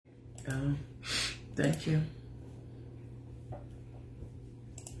Oh, thank you.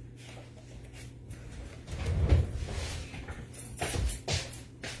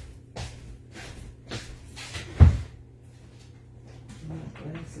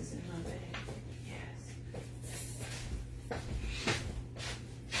 Glasses in my bag.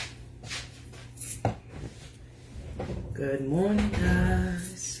 Yes. Good morning,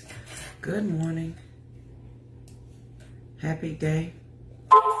 guys. Good morning. Happy day.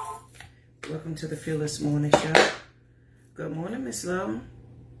 Welcome to the Fearless Morning Show. Good morning, Miss Lowe.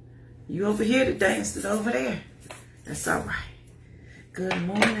 You over here today instead of over there. That's all right. Good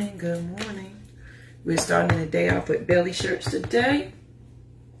morning. Good morning. We're starting the day off with belly shirts today,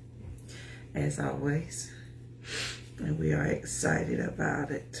 as always, and we are excited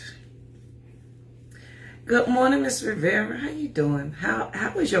about it. Good morning, Miss Rivera. How you doing?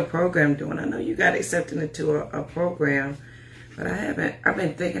 How is your program doing? I know you got accepted into a program, but I haven't. I've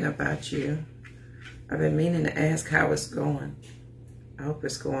been thinking about you. I've been meaning to ask how it's going. I hope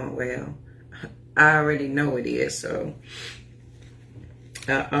it's going well. I already know it is, so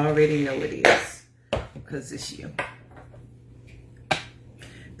I already know it is because it's you.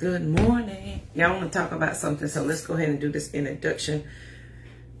 Good morning. Y'all want to talk about something, so let's go ahead and do this introduction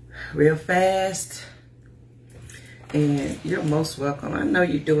real fast. And you're most welcome. I know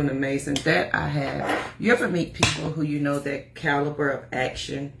you're doing amazing. That I have. You ever meet people who you know that caliber of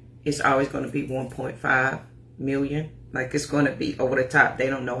action is always going to be 1.5 million? Like it's going to be over the top. They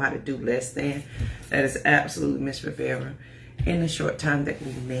don't know how to do less than. That is absolutely Miss Rivera. In the short time that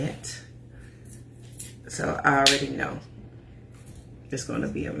we met. So I already know. It's going to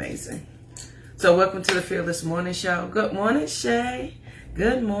be amazing. So welcome to the Fearless Morning Show. Good morning, Shay.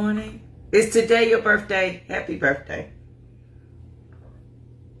 Good morning. Is today your birthday? Happy birthday.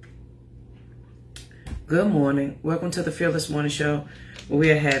 Good morning. Welcome to the Fearless Morning Show, where we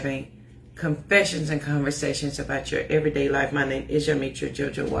are having confessions and conversations about your everyday life. My name is Yamitra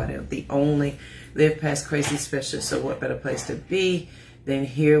Jojo Waddell, the only Live Past Crazy specialist. So what better place to be than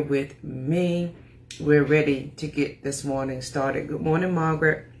here with me? We're ready to get this morning started. Good morning,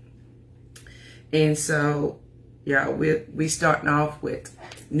 Margaret. And so, yeah, we starting off with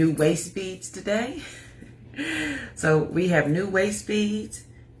new waist beads today. So we have new waist beads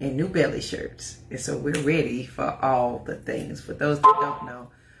and new belly shirts. And so we're ready for all the things. For those that don't know,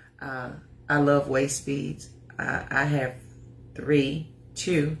 I love waist beads. I have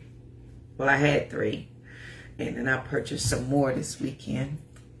two. Well, I had 3. And then I purchased some more this weekend.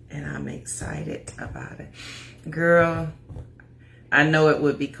 And I'm excited about it. Girl, I know it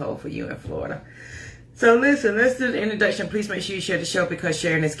would be cold for you in Florida. So listen, let's do the introduction. Please make sure you share the show because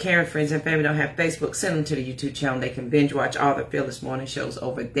sharing is caring. Friends and family don't have Facebook. Send them to the YouTube channel. They can binge watch all the Fearless Morning shows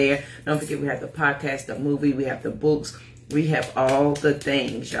over there. Don't forget we have the podcast, the movie, we have the books. We have all the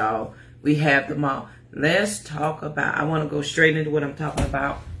things, y'all. We have them all. Let's talk about, I want to go straight into what I'm talking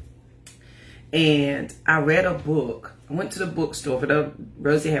about. And I read a book. I went to the bookstore.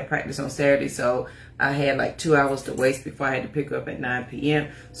 Rosie had practice on Saturday, so I had like 2 hours to waste before I had to pick her up at 9 p.m.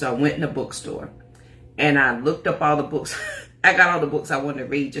 So I went in the bookstore. And I looked up all the books. I got all the books I wanted to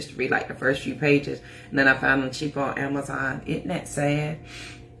read, just to read like the first few pages. And then I found them cheap on Amazon. Isn't that sad?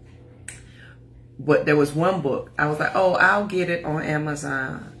 But there was one book. I was like, oh, I'll get it on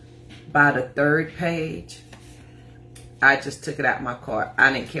Amazon. By the 3rd page, I just took it out my cart.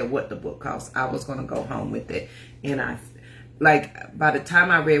 I didn't care what the book cost. I was going to go home with it. And by the time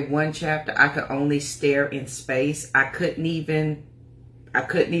I read one chapter, I could only stare in space. I couldn't even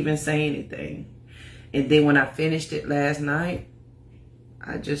say anything. And then when I finished it last night,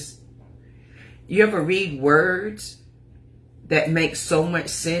 you ever read words that make so much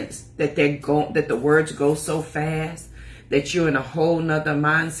sense that that the words go so fast that you're in a whole nother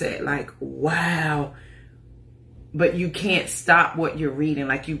mindset, like, wow. But you can't stop what you're reading.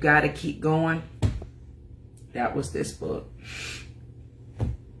 Like, you got to keep going. That was this book.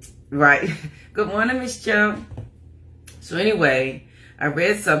 Right. Good morning, Miss Joe. So anyway, I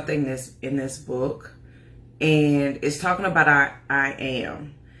read something in this book. And it's talking about I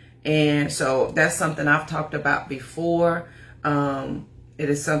am. And so that's something I've talked about before. It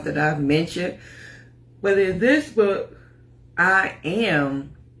is something I've mentioned. But in this book, I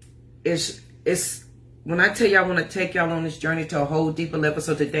am is when I tell you I want to take y'all on this journey to a whole deeper level.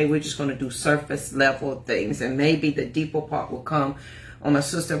 So today we're just going to do surface level things. And maybe the deeper part will come on a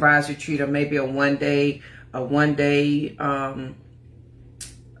Sister Rise retreat, or maybe a one day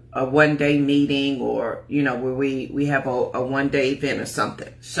meeting, or where we have a one day event or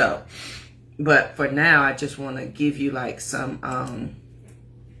something. So, but for now, I just want to give you like some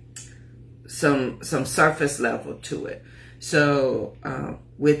surface level to it. So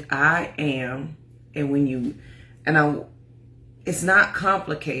with I am, and when you, it's not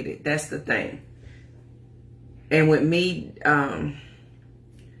complicated. That's the thing. And with me, I'm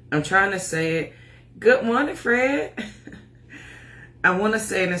trying to say it. Good morning, Fred. I want to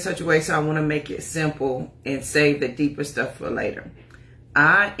say it in such a way, so I want to make it simple and save the deeper stuff for later.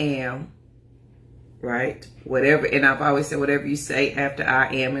 I am, right? Whatever, and I've always said whatever you say after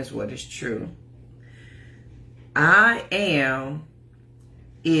I am is what is true. I am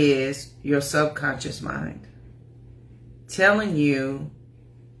is your subconscious mind telling you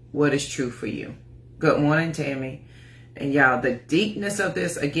what is true for you. Good morning, Tammy. And y'all, the deepness of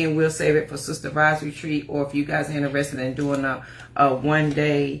this, again, we'll save it for Sister Rise Retreat, or if you guys are interested in doing a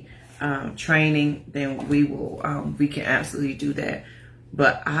one-day training, then we can absolutely do that.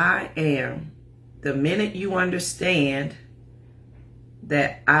 But I am, the minute you understand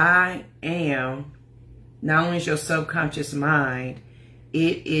that I am, not only is your subconscious mind,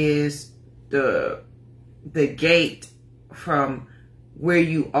 it is the gate from where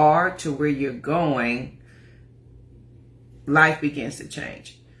you are to where you're going. Life begins to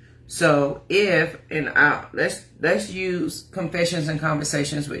change. So if, and let's use Confessions and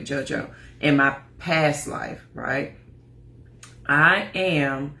Conversations with JoJo in my past life, right? I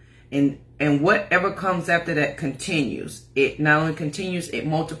am, and whatever comes after that continues. It not only continues, it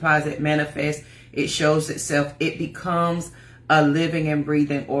multiplies, it manifests, it shows itself, it becomes a living and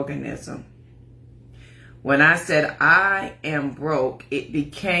breathing organism. When I said I am broke, it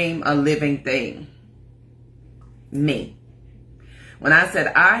became a living thing. Me. When I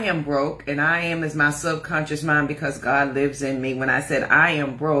said I am broke, and I am is my subconscious mind because God lives in me. When I said I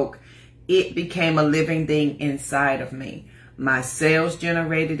am broke, it became a living thing inside of me. My cells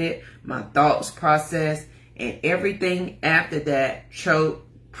generated it, my thoughts processed, and everything after that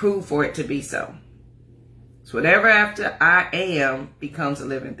proved for it to be so. So whatever after I am becomes a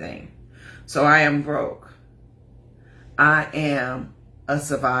living thing. So I am broke. I am a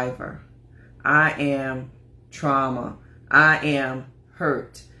survivor. I am trauma. I am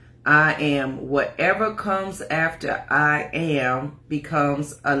hurt. I am whatever comes after I am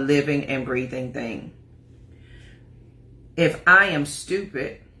becomes a living and breathing thing. If I am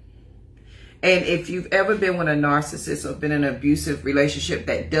stupid, and if you've ever been with a narcissist or been in an abusive relationship,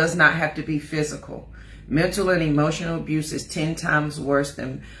 that does not have to be physical. Mental and emotional abuse is 10 times worse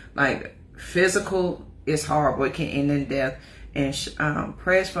than, like, physical is horrible. It can end in death. And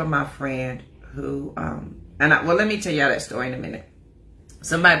prayers for my friend who, well, let me tell y'all that story in a minute.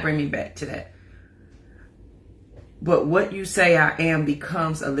 Somebody bring me back to that. But what you say I am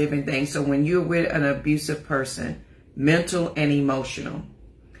becomes a living thing. So when you're with an abusive person, mental and emotional,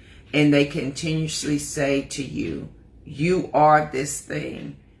 and they continuously say to you, you are this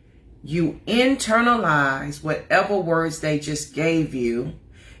thing, you internalize whatever words they just gave you,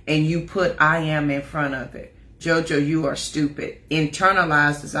 and you put I am in front of it. JoJo, you are stupid.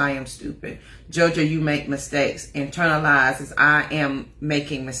 Internalized as I am stupid. JoJo, you make mistakes. Internalized as I am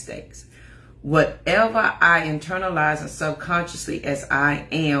making mistakes. Whatever I internalize and subconsciously as I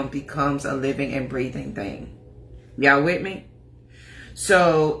am becomes a living and breathing thing. Y'all with me?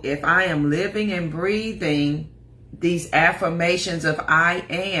 So if I am living and breathing these affirmations of I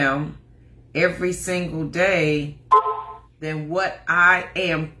am every single day, then what I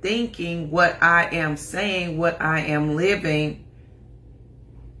am thinking, what I am saying, what I am living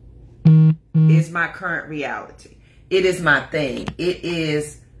is my current reality. It is my thing. It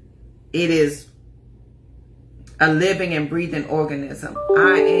is a living and breathing organism.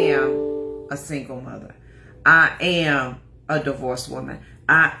 I am a single mother. I am a divorced woman.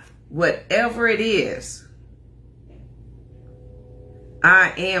 Whatever it is,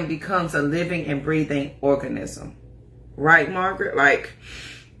 I am becomes a living and breathing organism. Right, Margaret? Like,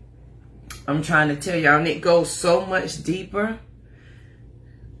 I'm trying to tell y'all, and it goes so much deeper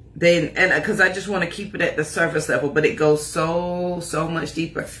than, and because I just want to keep it at the surface level, but it goes so much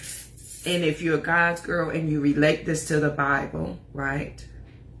deeper. And if you're a God's girl and you relate this to the Bible, right?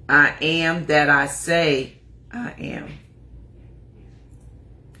 I am that I say I am.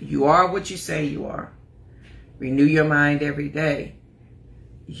 You are what you say you are. Renew your mind every day.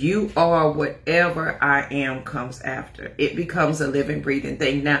 You are whatever I am comes after. It becomes a living, breathing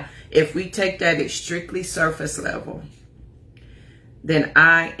thing. Now, if we take that at strictly surface level, then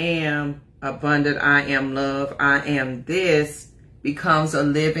I am abundant, I am love, I am this becomes a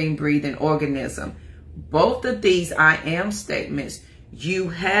living, breathing organism. Both of these I am statements, you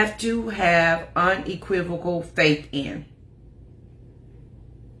have to have unequivocal faith in.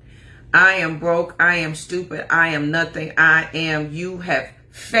 I am broke, I am stupid, I am nothing, I am, you have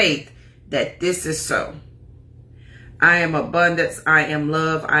faith that this is so. I am abundance. I am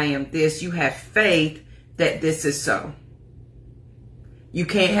love. I am this. You have faith that this is so. You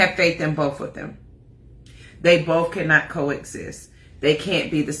can't have faith in both of them. They both cannot coexist. They can't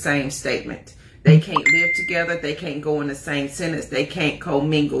be the same statement. They can't live together. They can't go in the same sentence. They can't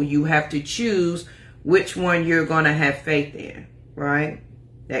commingle. You have to choose which one you're going to have faith in, right?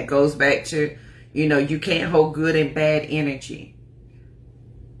 That goes back to, you can't hold good and bad energy.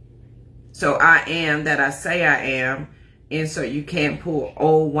 So I am that I say I am. And so you can't pour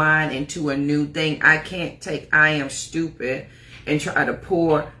old wine into a new thing. I can't take I am stupid and try to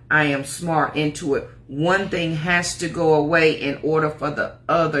pour I am smart into it. One thing has to go away in order for the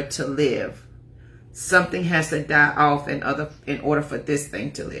other to live. Something has to die off in order for this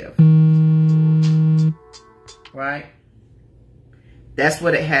thing to live. Right? That's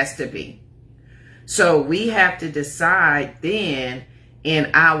what it has to be. So we have to decide then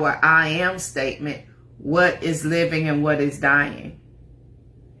in our I am statement what is living and what is dying.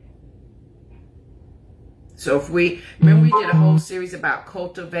 So if we did a whole series about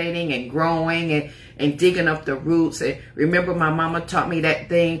cultivating and growing and digging up the roots. And remember my mama taught me that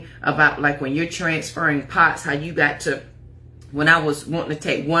thing about like when you're transferring pots, how you got to, when I was wanting to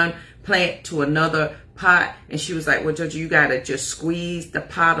take one plant to another pot, and she was like, well, Georgia, you got to just squeeze the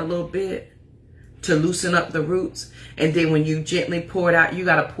pot a little bit to loosen up the roots. And then when you gently pour it out, you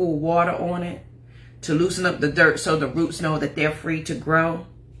got to pour water on it to loosen up the dirt so the roots know that they're free to grow.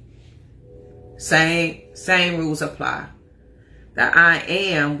 Same rules apply. That I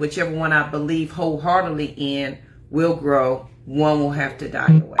am, whichever one I believe wholeheartedly in, will grow. One will have to die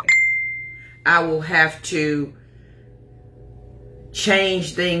away. I will have to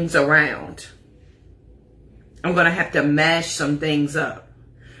change things around. I'm going to have to mash some things up.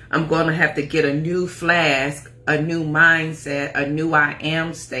 I'm going to have to get a new flask, a new mindset, a new I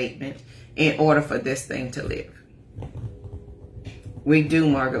am statement in order for this thing to live. We do,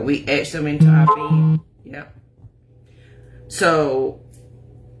 Margaret. We etch them into our being. Yep. So,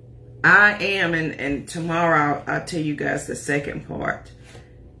 I am, and tomorrow I'll tell you guys the second part.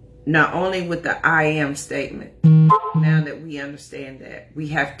 Not only with the I am statement, now that we understand that, we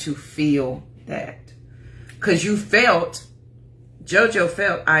have to feel that. Because JoJo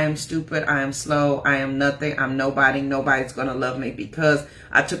felt, I am stupid, I am slow, I am nothing, I'm nobody, nobody's going to love me, because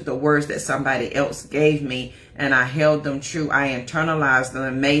I took the words that somebody else gave me and I held them true. I internalized them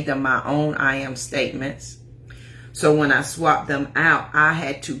and made them my own I am statements. So when I swapped them out, I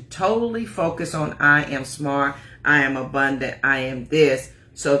had to totally focus on I am smart, I am abundant, I am this,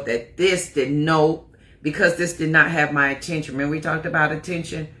 so that this because this did not have my attention. Remember we talked about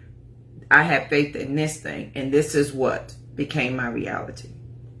attention? I had faith in this thing, and this is what became my reality.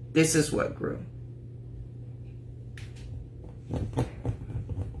 This is what grew.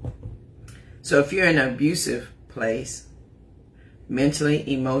 So if you're in an abusive place,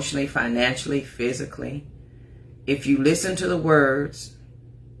 mentally, emotionally, financially, physically, if you listen to the words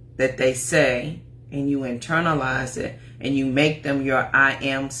that they say and you internalize it and you make them your I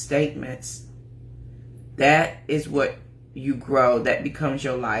am statements, that is what you grow. That becomes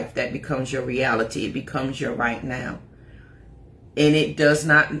your life. That becomes your reality. It becomes your right now. And it does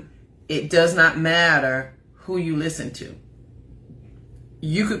not matter who you listen to.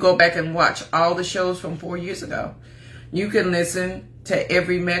 You could go back and watch all the shows from 4 years ago. You can listen to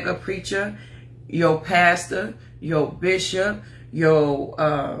every mega preacher, your pastor, your bishop,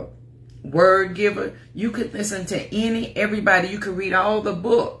 your word giver. You could listen to everybody. You could read all the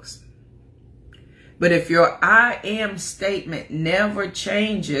books. But if your I am statement never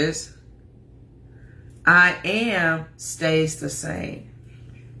changes, I am stays the same.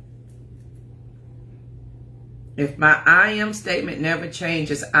 If my I am statement never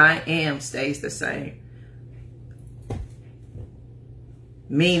changes, I am stays the same.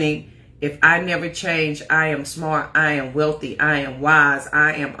 Meaning, if I never change, I am smart, I am wealthy, I am wise,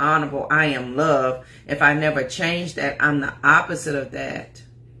 I am honorable, I am loved. If I never change that, I'm the opposite of that.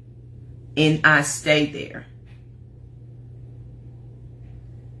 And I stay there.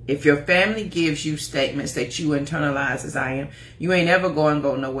 If your family gives you statements that you internalize as I am, you ain't ever going to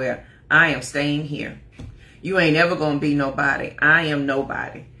go nowhere. I am staying here. You ain't ever going to be nobody. I am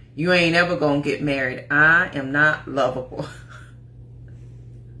nobody. You ain't ever going to get married. I am not lovable.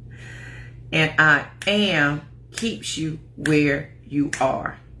 And I am keeps you where you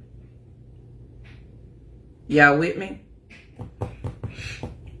are. Y'all with me?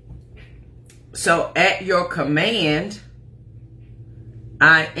 So at your command,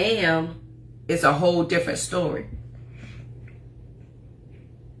 I am is a whole different story.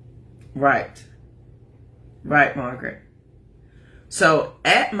 Right. Right, Margaret. So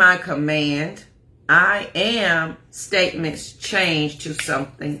at my command, I am statements change to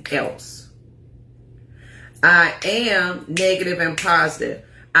something else. I am negative and positive.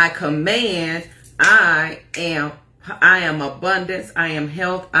 I command, I am abundance, I am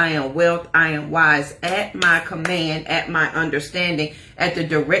health, I am wealth, I am wise at my command, at my understanding, at the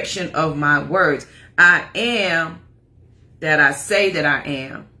direction of my words. I am that I say that I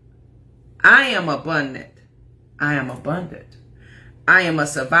am. I am abundant. I am abundant. I am a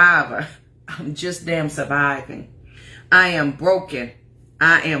survivor. I'm just damn surviving. I am broken.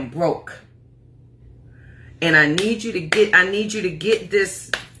 I am broke. And I need you to get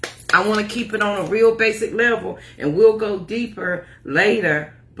this. I want to keep it on a real basic level, and we'll go deeper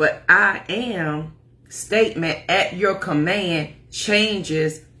later. But I am statement at your command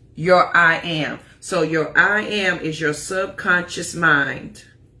changes your I am. So your I am is your subconscious mind.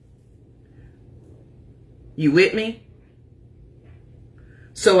 You with me?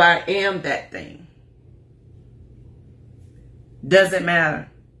 So I am that thing. Doesn't matter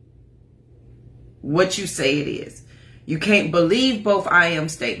what you say it is. You can't believe both I am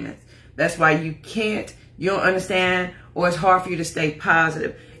statements. That's why you don't understand, or it's hard for you to stay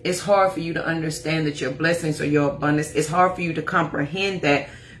positive. It's hard for you to understand that your blessings are your abundance. It's hard for you to comprehend that,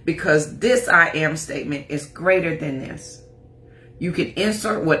 because this I am statement is greater than this. You can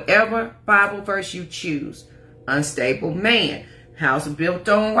insert whatever Bible verse you choose. Unstable man, house built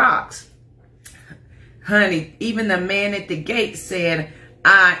on rocks. Honey, even the man at the gate said,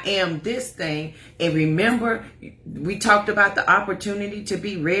 I am this thing. And remember, we talked about the opportunity to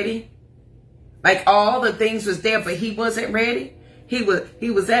be ready. Like all the things was there, but he wasn't ready. He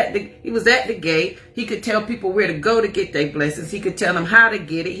was at the gate. He could tell people where to go to get their blessings. He could tell them how to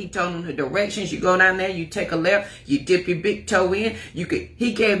get it. He told them the directions. You go down there, you take a left, you dip your big toe in.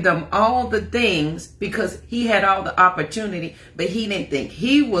 He gave them all the things because he had all the opportunity, but he didn't think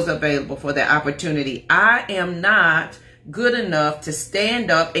he was available for that opportunity. I am not good enough to stand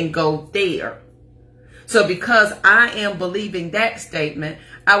up and go there. So because I am believing that statement,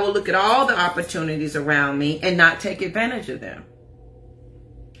 I will look at all the opportunities around me and not take advantage of them.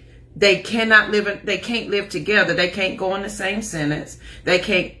 They can't live together. They can't go in the same sentence. They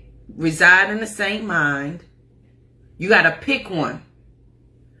can't reside in the same mind. You got to pick one.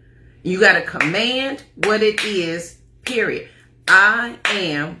 You got to command what it is, period. I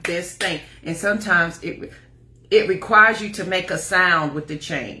am this thing. And sometimes it requires you to make a sound with the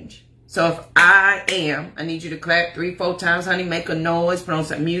change. So if I need you to clap 3-4 times, honey, make a noise, put on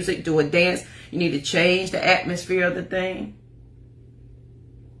some music, do a dance. You need to change the atmosphere of the thing.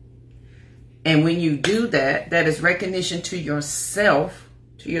 And when you do that, that is recognition to yourself,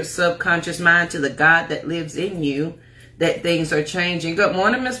 to your subconscious mind, to the God that lives in you, that things are changing. Good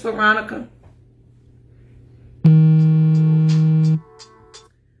morning, Miss Veronica.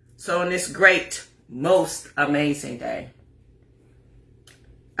 So on this great, most amazing day,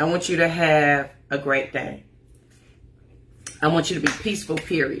 I want you to have a great day. I want you to be peaceful,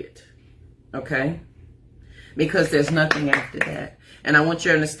 period. Okay? Because there's nothing after that. And I want you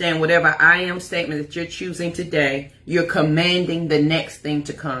to understand whatever I am statement that you're choosing today, you're commanding the next thing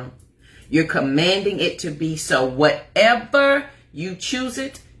to come. You're commanding it to be so. Whatever you choose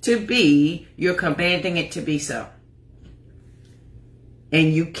it to be, you're commanding it to be so.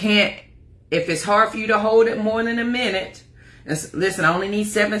 And you can't, if it's hard for you to hold it more than a minute, listen, I only need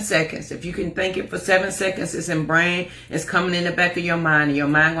 7 seconds. If you can think it for 7 seconds, it's in brain, it's coming in the back of your mind, and your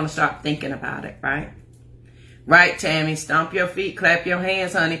mind going to start thinking about it, right? Right, Tammy? Stomp your feet, clap your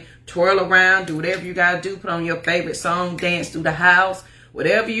hands, honey. Twirl around, do whatever you got to do. Put on your favorite song, dance through the house.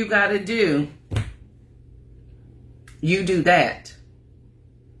 Whatever you got to do, you do that.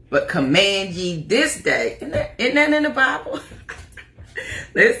 But command ye this day. Isn't that in the Bible?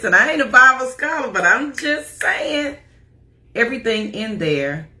 Listen, I ain't a Bible scholar, but I'm just saying. Everything in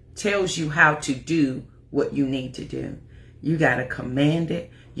there tells you how to do what you need to do. You got to command it.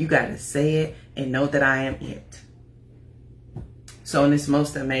 You got to say it and know that I am it. So on this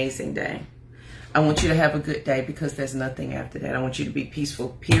most amazing day, I want you to have a good day because there's nothing after that. I want you to be peaceful,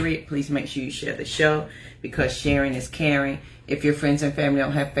 period. Please make sure you share the show because sharing is caring. If your friends and family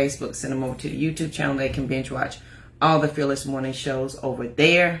don't have Facebook, send them over to the YouTube channel. They can binge watch all the Fearless Morning shows over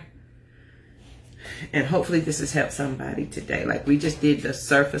there. And hopefully this has helped somebody today. Like we just did the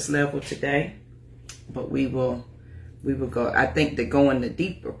surface level today, but we will go. I think that going the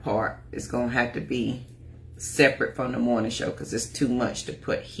deeper part is going to have to be separate from the morning show because it's too much to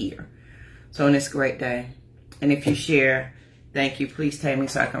put here. So on this great day, and if you share, thank you. Please tag me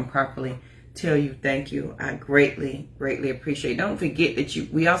so I can properly tell you thank you. I greatly, greatly appreciate it. Don't forget that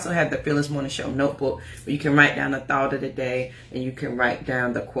we also have the Fearless Morning Show notebook where you can write down the thought of the day and you can write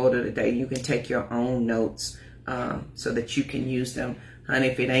down the quote of the day. You can take your own notes so that you can use them. Honey,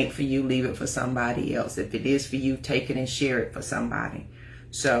 if it ain't for you, leave it for somebody else. If it is for you, take it and share it for somebody.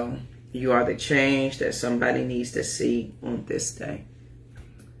 So you are the change that somebody needs to see on this day.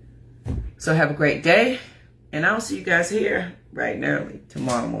 So have a great day. And I'll see you guys here bright and early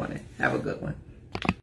tomorrow morning. Have a good one.